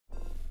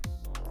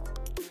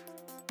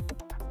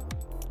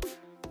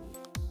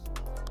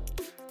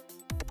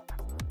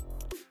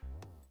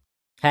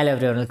Hello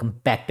everyone, welcome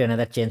back to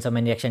another Chainsaw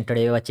Man reaction.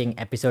 Today we're watching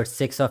episode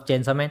 6 of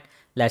Chainsaw Man.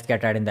 Let's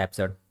get right in the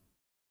episode.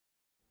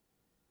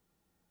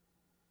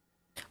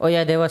 Oh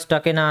yeah, they were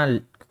stuck in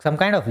some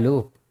kind of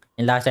loop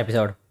in last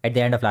episode, at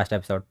the end of last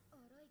episode.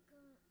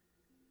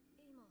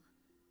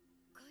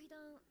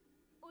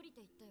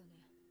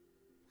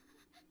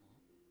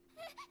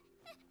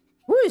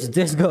 Who is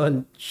this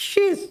girl?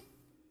 She's...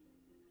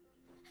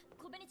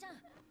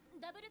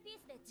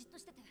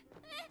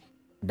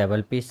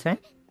 Double piece, eh?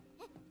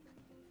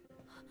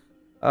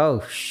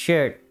 Oh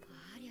shit.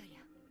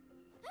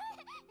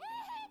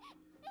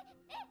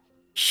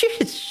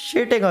 She's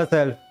shitting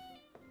herself.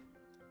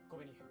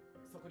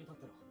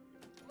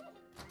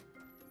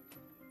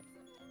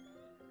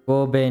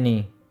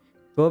 Kobeni.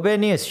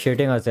 Kobeni is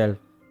shitting herself.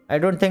 I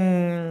don't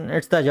think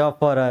it's the job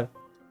for her.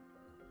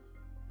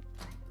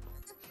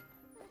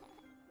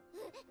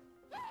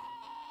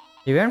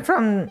 He went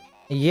from...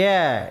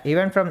 Yeah, he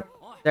went from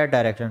that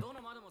direction.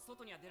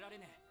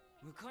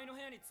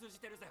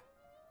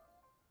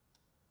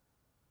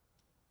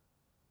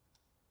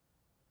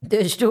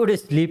 This dude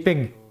is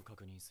sleeping.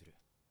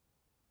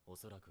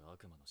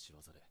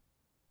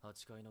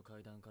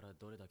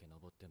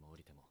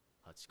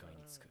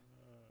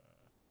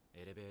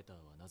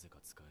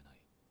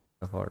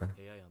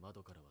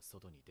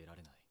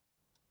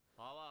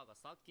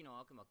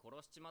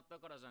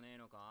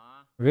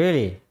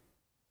 Really?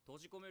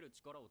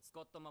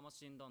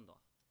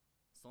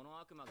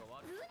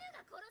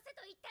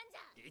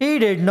 He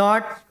did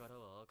not.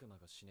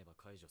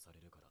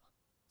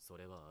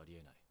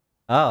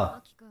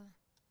 Oh.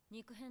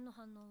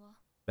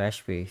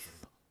 Flash piece.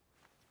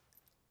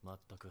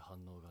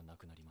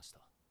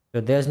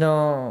 So there's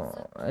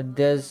no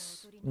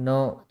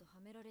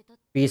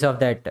piece of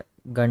that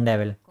gun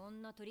devil.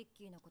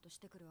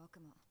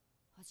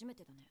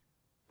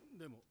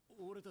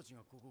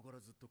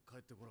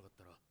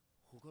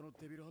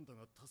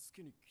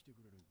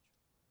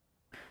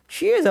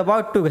 She is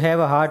about to have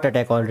a heart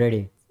attack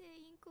already.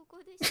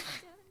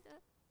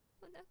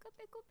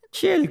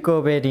 Chill,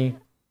 Kobeni.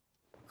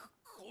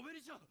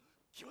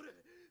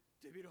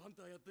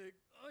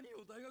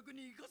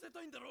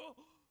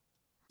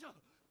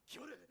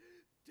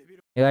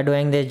 You are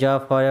doing this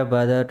job for your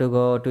brother to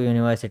go to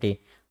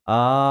university.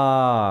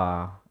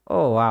 Ah.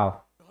 Oh,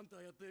 wow.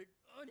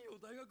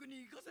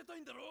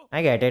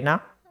 I get it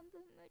now.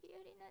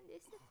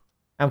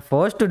 I'm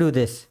forced to do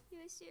this.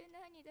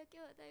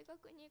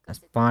 A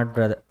smart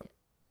brother.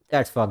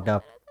 That's fucked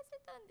up.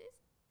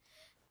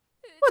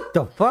 What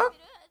the fuck?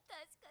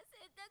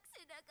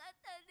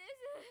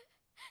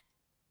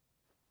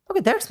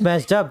 Okay, that's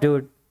messed up,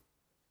 dude.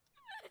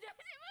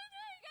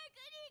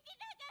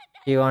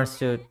 He wants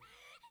to...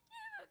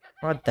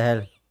 What the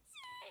hell?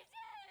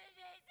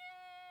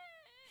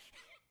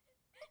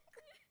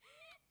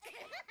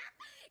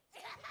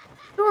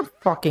 Don't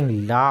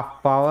fucking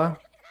laugh, Power.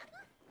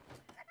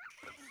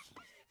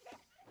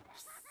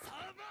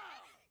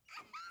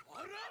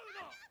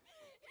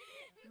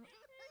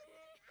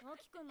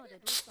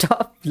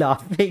 Stop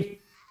laughing.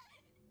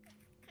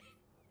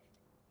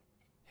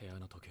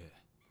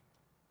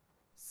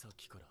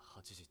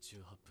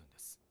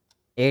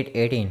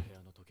 8:18.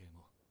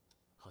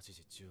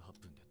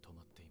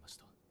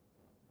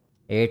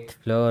 8th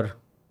floor.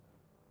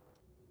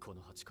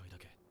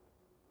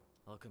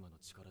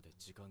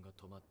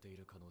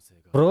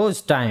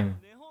 Rose time.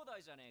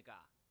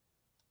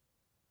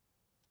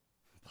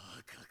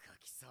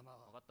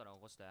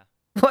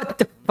 What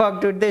the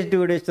fuck, dude? This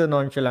dude is so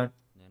nonchalant.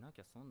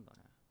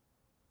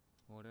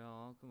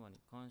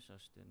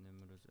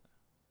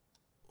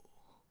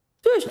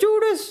 This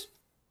dude is...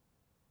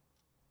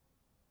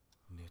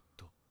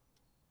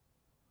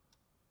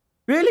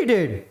 Really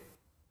did.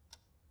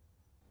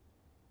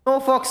 No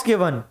fucks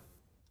given.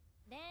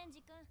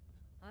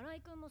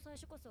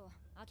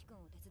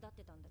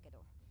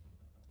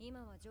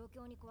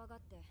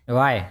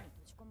 Why?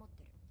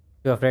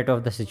 You're afraid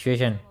of the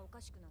situation.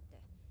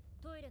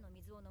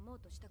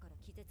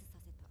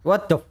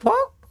 What the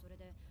fuck?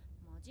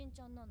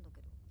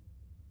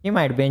 He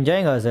might be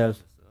enjoying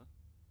herself.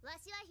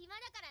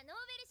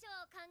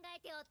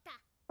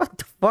 What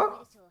the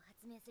fuck?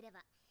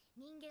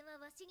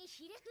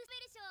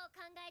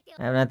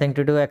 I have nothing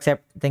to do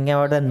except thinking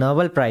about the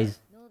Nobel Prize.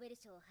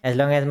 As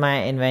long as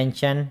my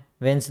invention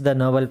wins the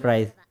Nobel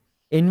Prize.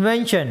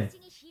 Invention?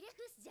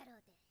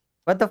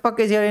 What the fuck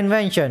is your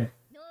invention?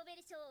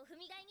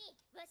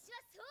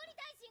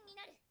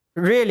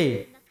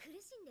 Really?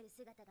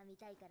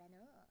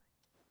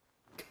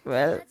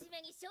 Well...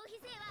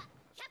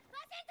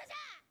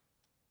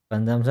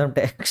 Consumption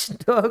tax.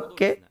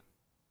 Okay.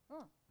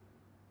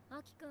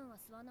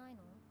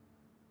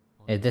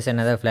 Is this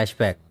another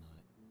flashback?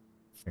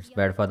 It's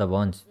bad for the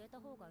bones.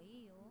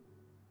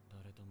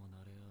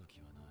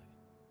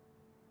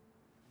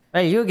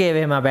 Well, you gave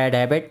him a bad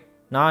habit.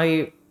 Now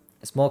he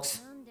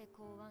smokes.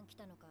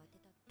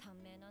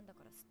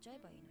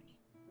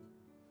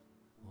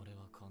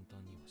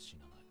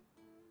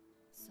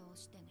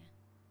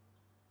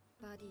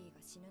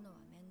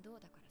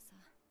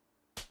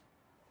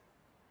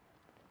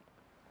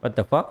 What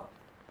the fuck?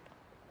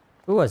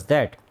 Who was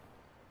that?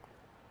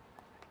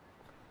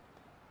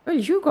 Well,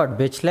 you got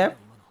bitch slapped.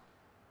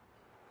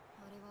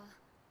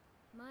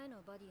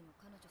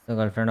 The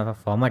girlfriend of a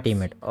former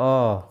teammate.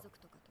 Oh.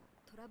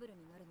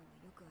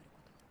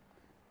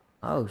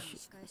 Oh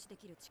shit.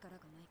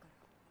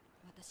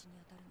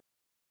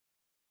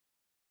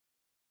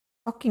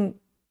 Fucking.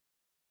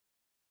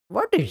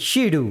 What did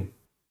she do?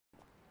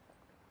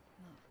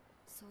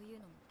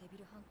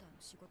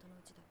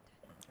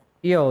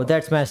 Yo,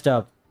 that's messed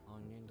up.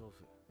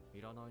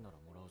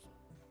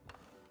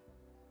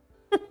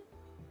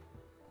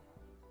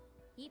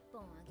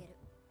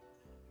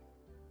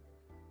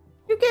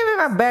 You gave him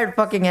a bad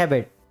fucking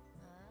habit.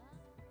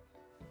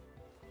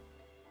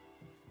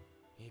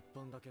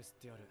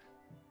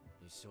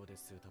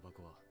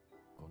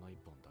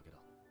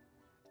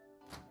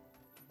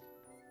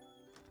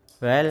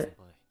 Well,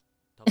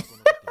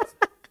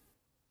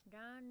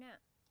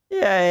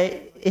 yeah,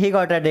 he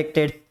got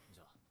addicted.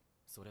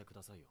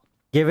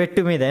 Give it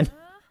to me then.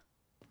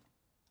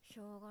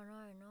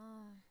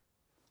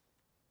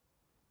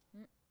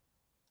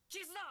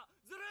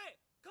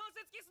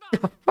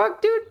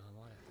 Fuck, dude.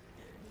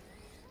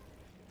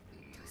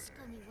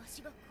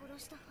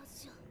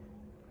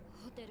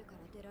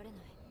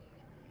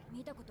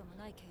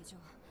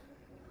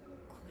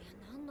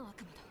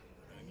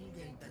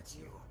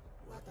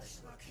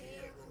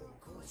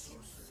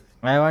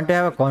 I want to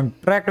have a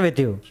contract with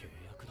you.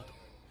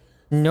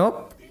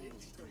 Nope.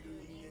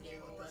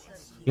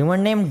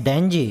 Human named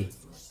Denji.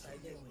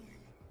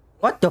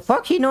 What the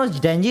fuck? He knows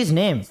Denji's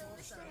name.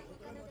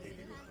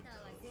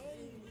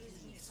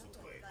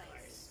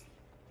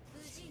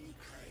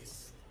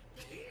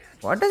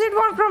 What does it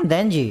want from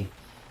Denji?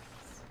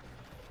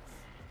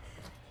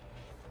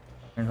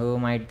 And who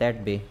might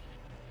that be?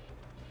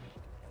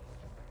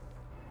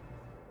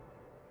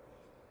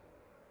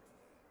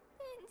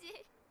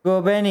 Go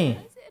Benny.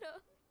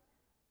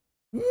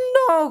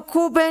 No,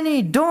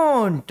 Benny,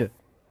 don't.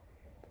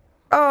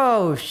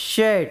 Oh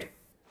shit.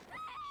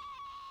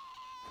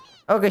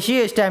 Okay, she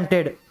is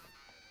tempted.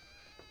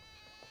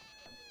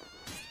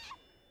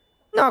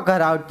 Knock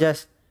her out,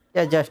 just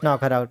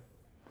knock her out.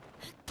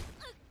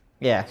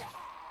 Yeah.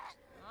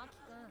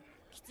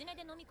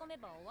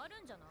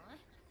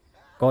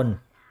 Con.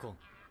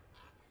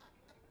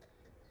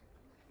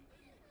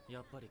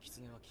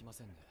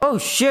 Oh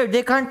shit,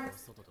 they can't.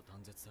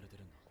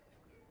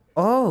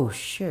 Oh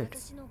shit.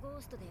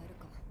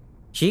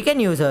 She can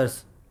use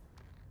hers.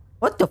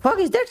 What the fuck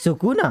is that,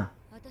 Sukuna?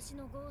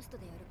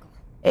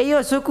 Hey yo,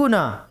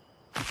 Sukuna.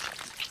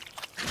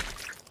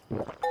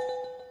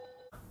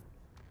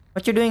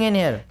 What you doing in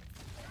here?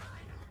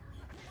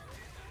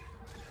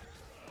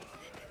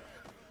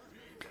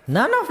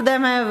 None of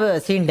them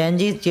have seen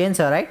Denji's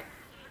chainsaw, right?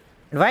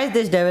 Why is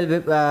this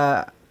devil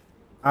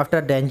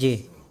after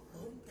Denji?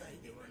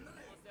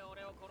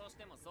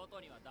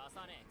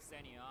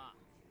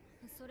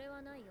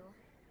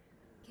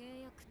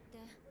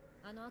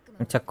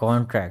 It's a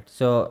contract,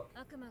 so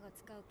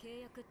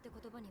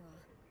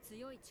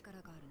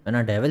when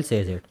a devil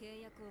says it.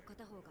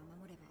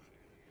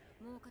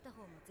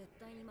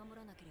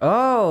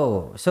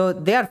 Oh, so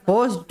they are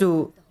forced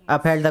to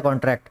uphold the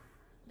contract.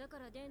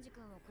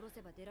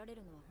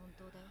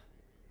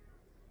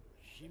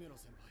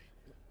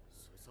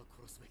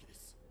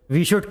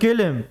 We should kill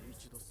him.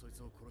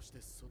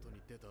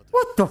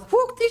 What the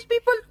fuck? These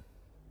people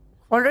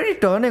already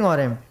turning on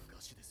him.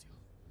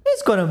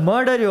 He's gonna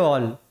murder you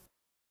all.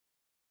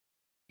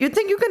 You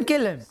think you can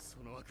kill him?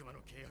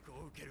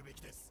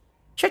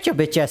 Shut your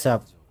bitch ass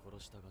up.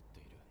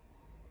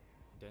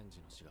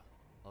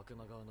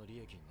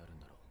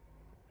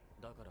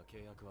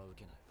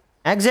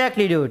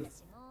 Exactly, dude.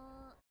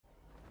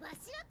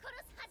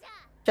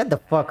 Shut the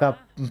fuck up,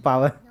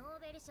 Power.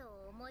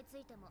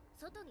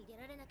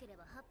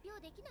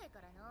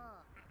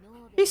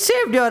 He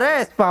saved your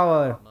ass,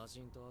 Power.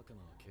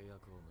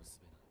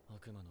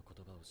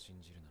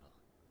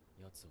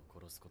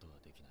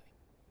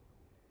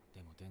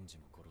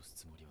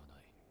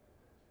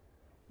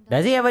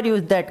 Does he ever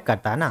use that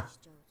katana?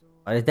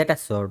 Or is that a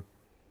sword?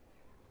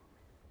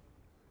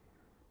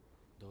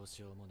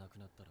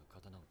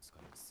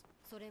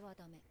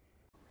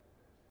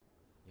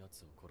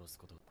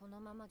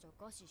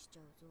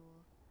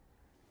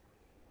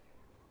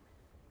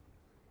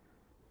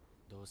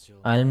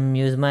 I'll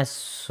use my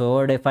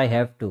sword if I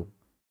have to.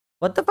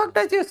 What the fuck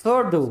does your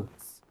sword do?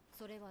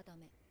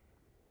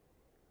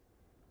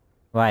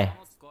 Why?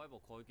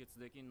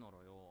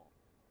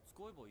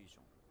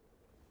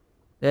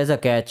 There's a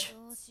catch.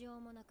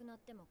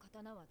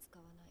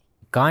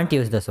 Can't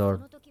use the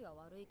sword.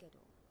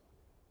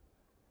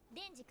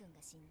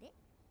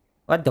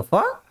 What the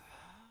fuck?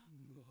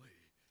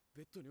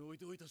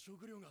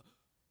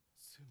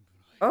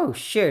 Oh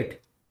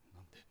shit.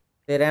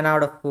 They ran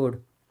out of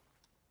food.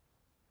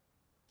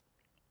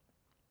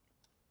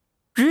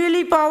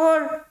 Really,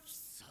 Power?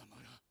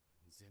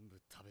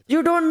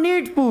 You don't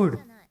need food.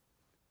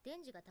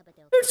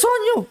 It's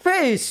on your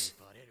face.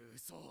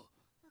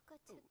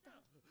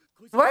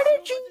 Why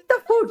did she eat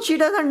the food? She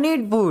doesn't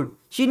need food.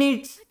 She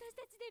needs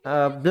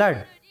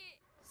blood.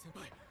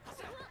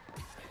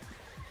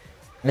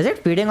 Is it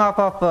feeding off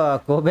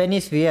of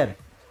Kobeni's fear?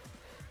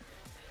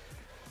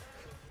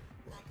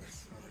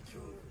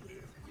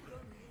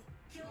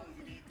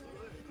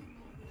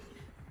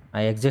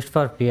 I exist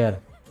for fear.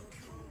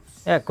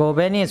 Yeah,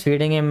 Kobeni is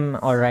feeding him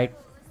alright.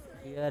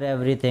 Fear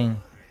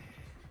everything.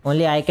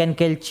 Only I can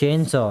kill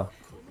Chainsaw.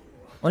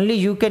 Only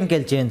you can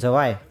kill Chainsaw.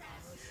 Why?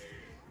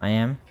 I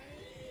am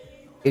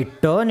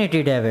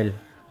Eternity Devil.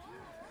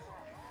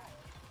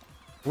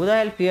 Who the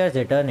hell fears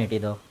Eternity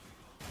though?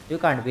 You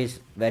can't be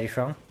very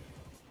strong.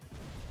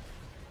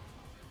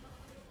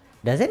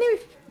 Does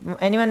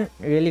anyone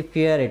really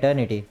fear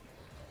Eternity?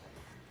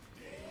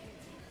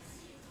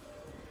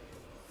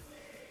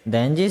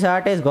 Denji's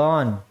heart is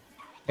gone.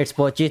 It's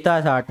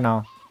Pochita's heart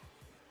now.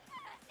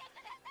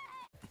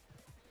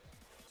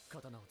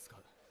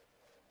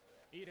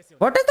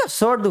 What does the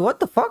sword do? What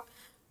the fuck?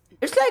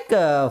 It's like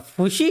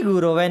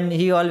Fushiguro when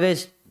he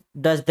always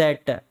does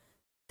that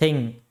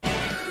thing.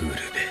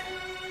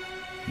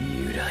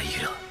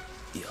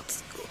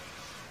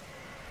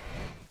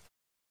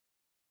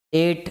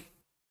 8.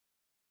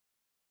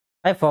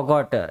 I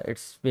forgot.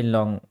 It's been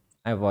long.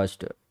 I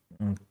watched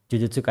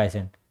Jujutsu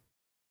Kaisen.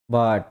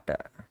 But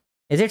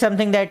is it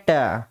something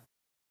that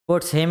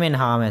puts him in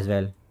harm as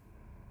well?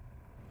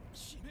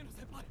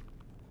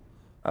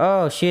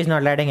 Oh, she is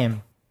not letting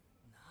him.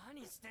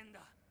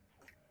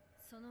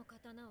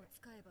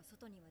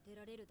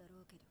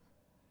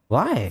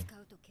 Why?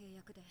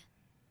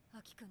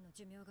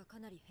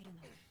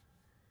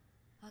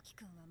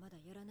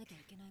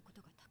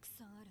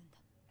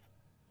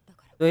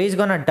 So he's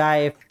gonna die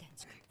if...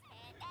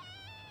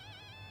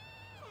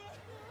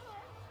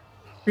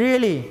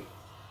 Really?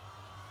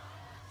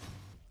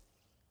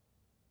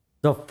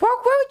 The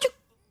fuck? Why would you...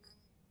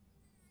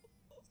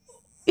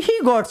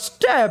 He got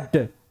stabbed!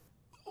 The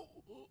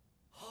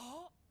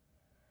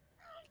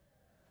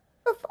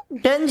fuck?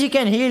 Denji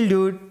can heal,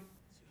 dude.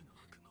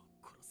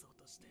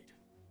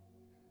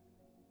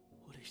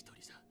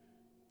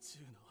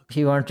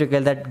 He wants to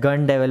kill that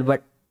gun devil,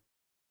 but...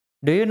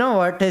 Do you know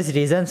what his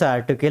reasons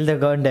are to kill the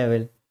gun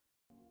devil?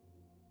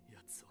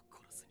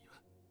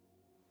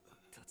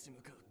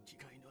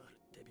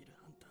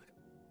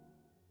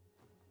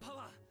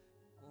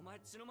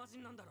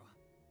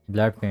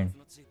 Blood pain.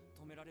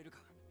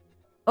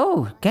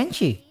 Oh, can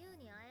she?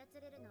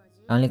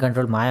 I only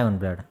control my own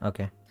blood.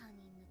 Okay.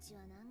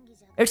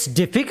 It's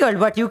difficult,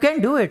 but you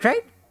can do it,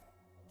 right?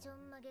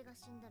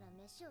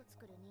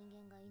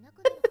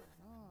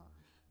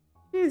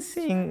 She's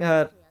seeing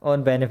her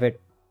own benefit.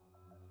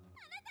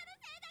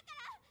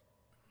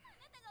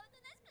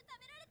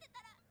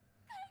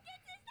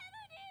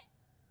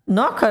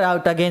 Knock her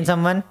out again,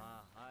 someone.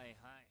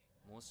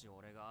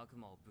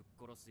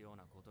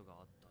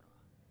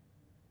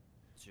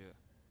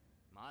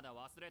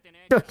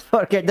 Don't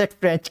forget that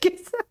French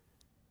kiss.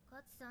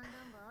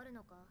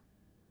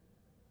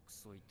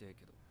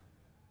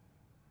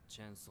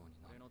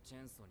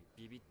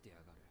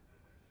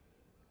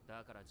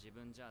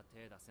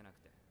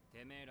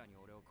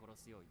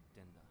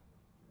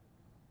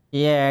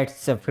 Yeah,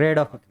 it's afraid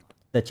of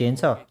the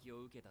chainsaw.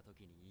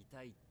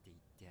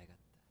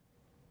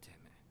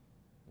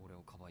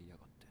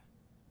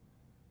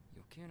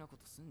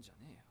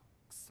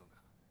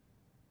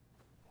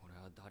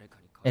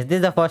 Is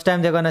this the first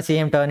time they're gonna see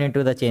him turn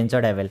into the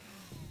Chainsaw Devil?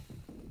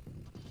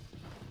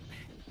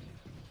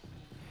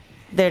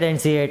 They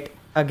didn't see it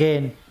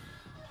again.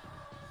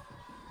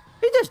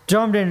 He just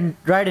jumped in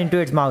right into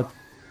its mouth.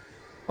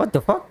 What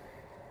the fuck?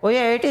 Oh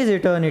yeah, it is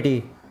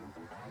eternity.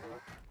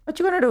 What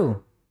you gonna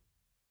do?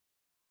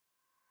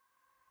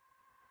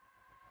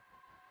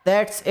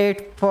 That's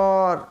it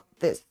for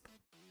this.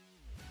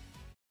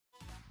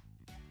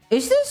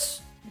 Is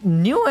this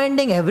new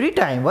ending every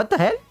time? What the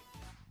hell?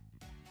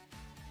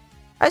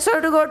 I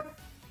swear to God,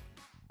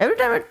 every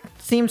time it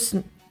seems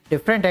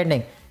different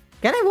ending.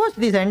 Can I watch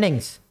these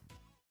endings?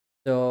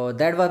 So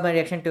that was my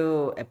reaction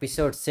to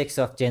episode 6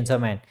 of Chainsaw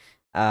Man.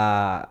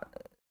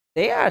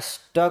 They are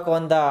stuck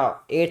on the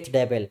 8th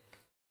level,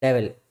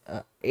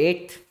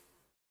 8th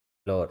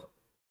floor.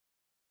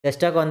 They're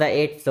stuck on the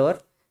 8th floor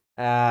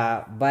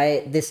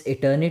by this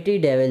Eternity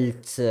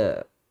Devil's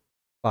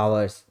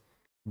powers.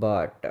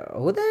 But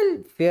who the hell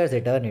fears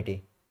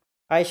Eternity?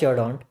 I sure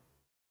don't.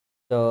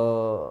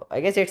 So I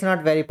guess it's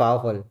not very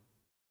powerful.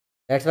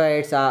 That's why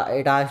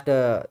it asked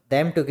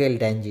them to kill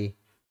Denji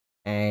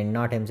and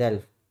not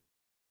himself.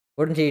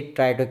 Wouldn't he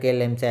try to kill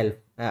himself?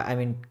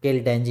 Kill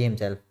Denji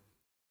himself.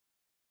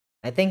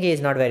 I think he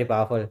is not very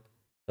powerful,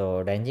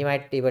 so Denji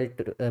might be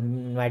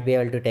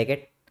able to take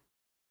it.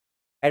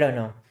 I don't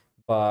know,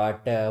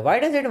 but why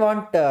does it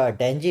want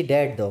Denji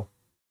dead though?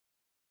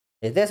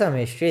 Is there some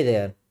history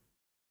there?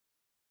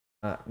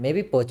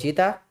 Maybe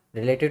Pochita,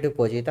 related to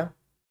Pochita.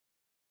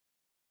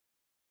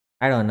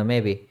 I don't know,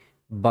 maybe.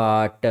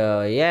 But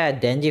yeah,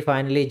 Denji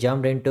finally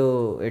jumped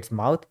into its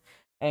mouth.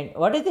 And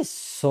what is this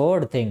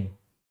sword thing?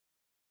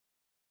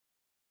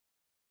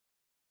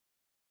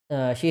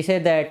 she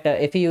said that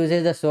if he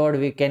uses the sword,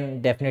 we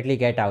can definitely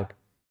get out.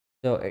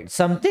 So it's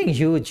something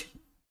huge.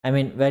 I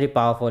mean, very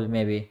powerful,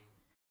 maybe.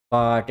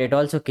 But it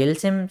also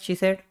kills him, she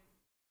said.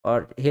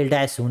 Or he'll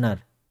die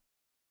sooner.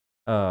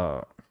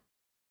 I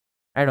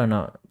don't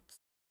know.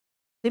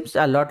 Seems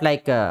a lot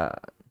like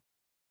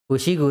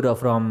Kushiguro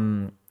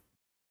from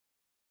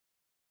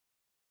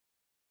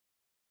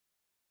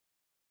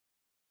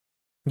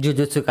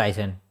Jujutsu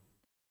Kaisen.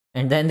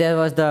 And then there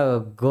was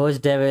the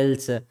Ghost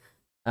Devil's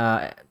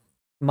uh,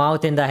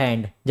 mouth in the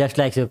hand, just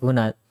like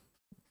Sukuna.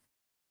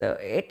 So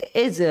it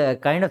is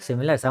kind of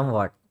similar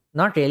somewhat.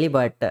 Not really,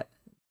 but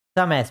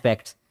some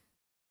aspects.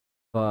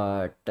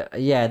 But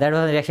yeah, that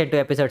was a reaction to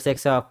episode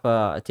 6 of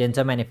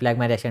Chainsaw Man. If you like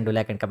my reaction, do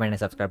like and comment and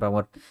subscribe for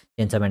more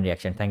Chainsaw Man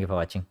reaction. Thank you for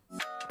watching.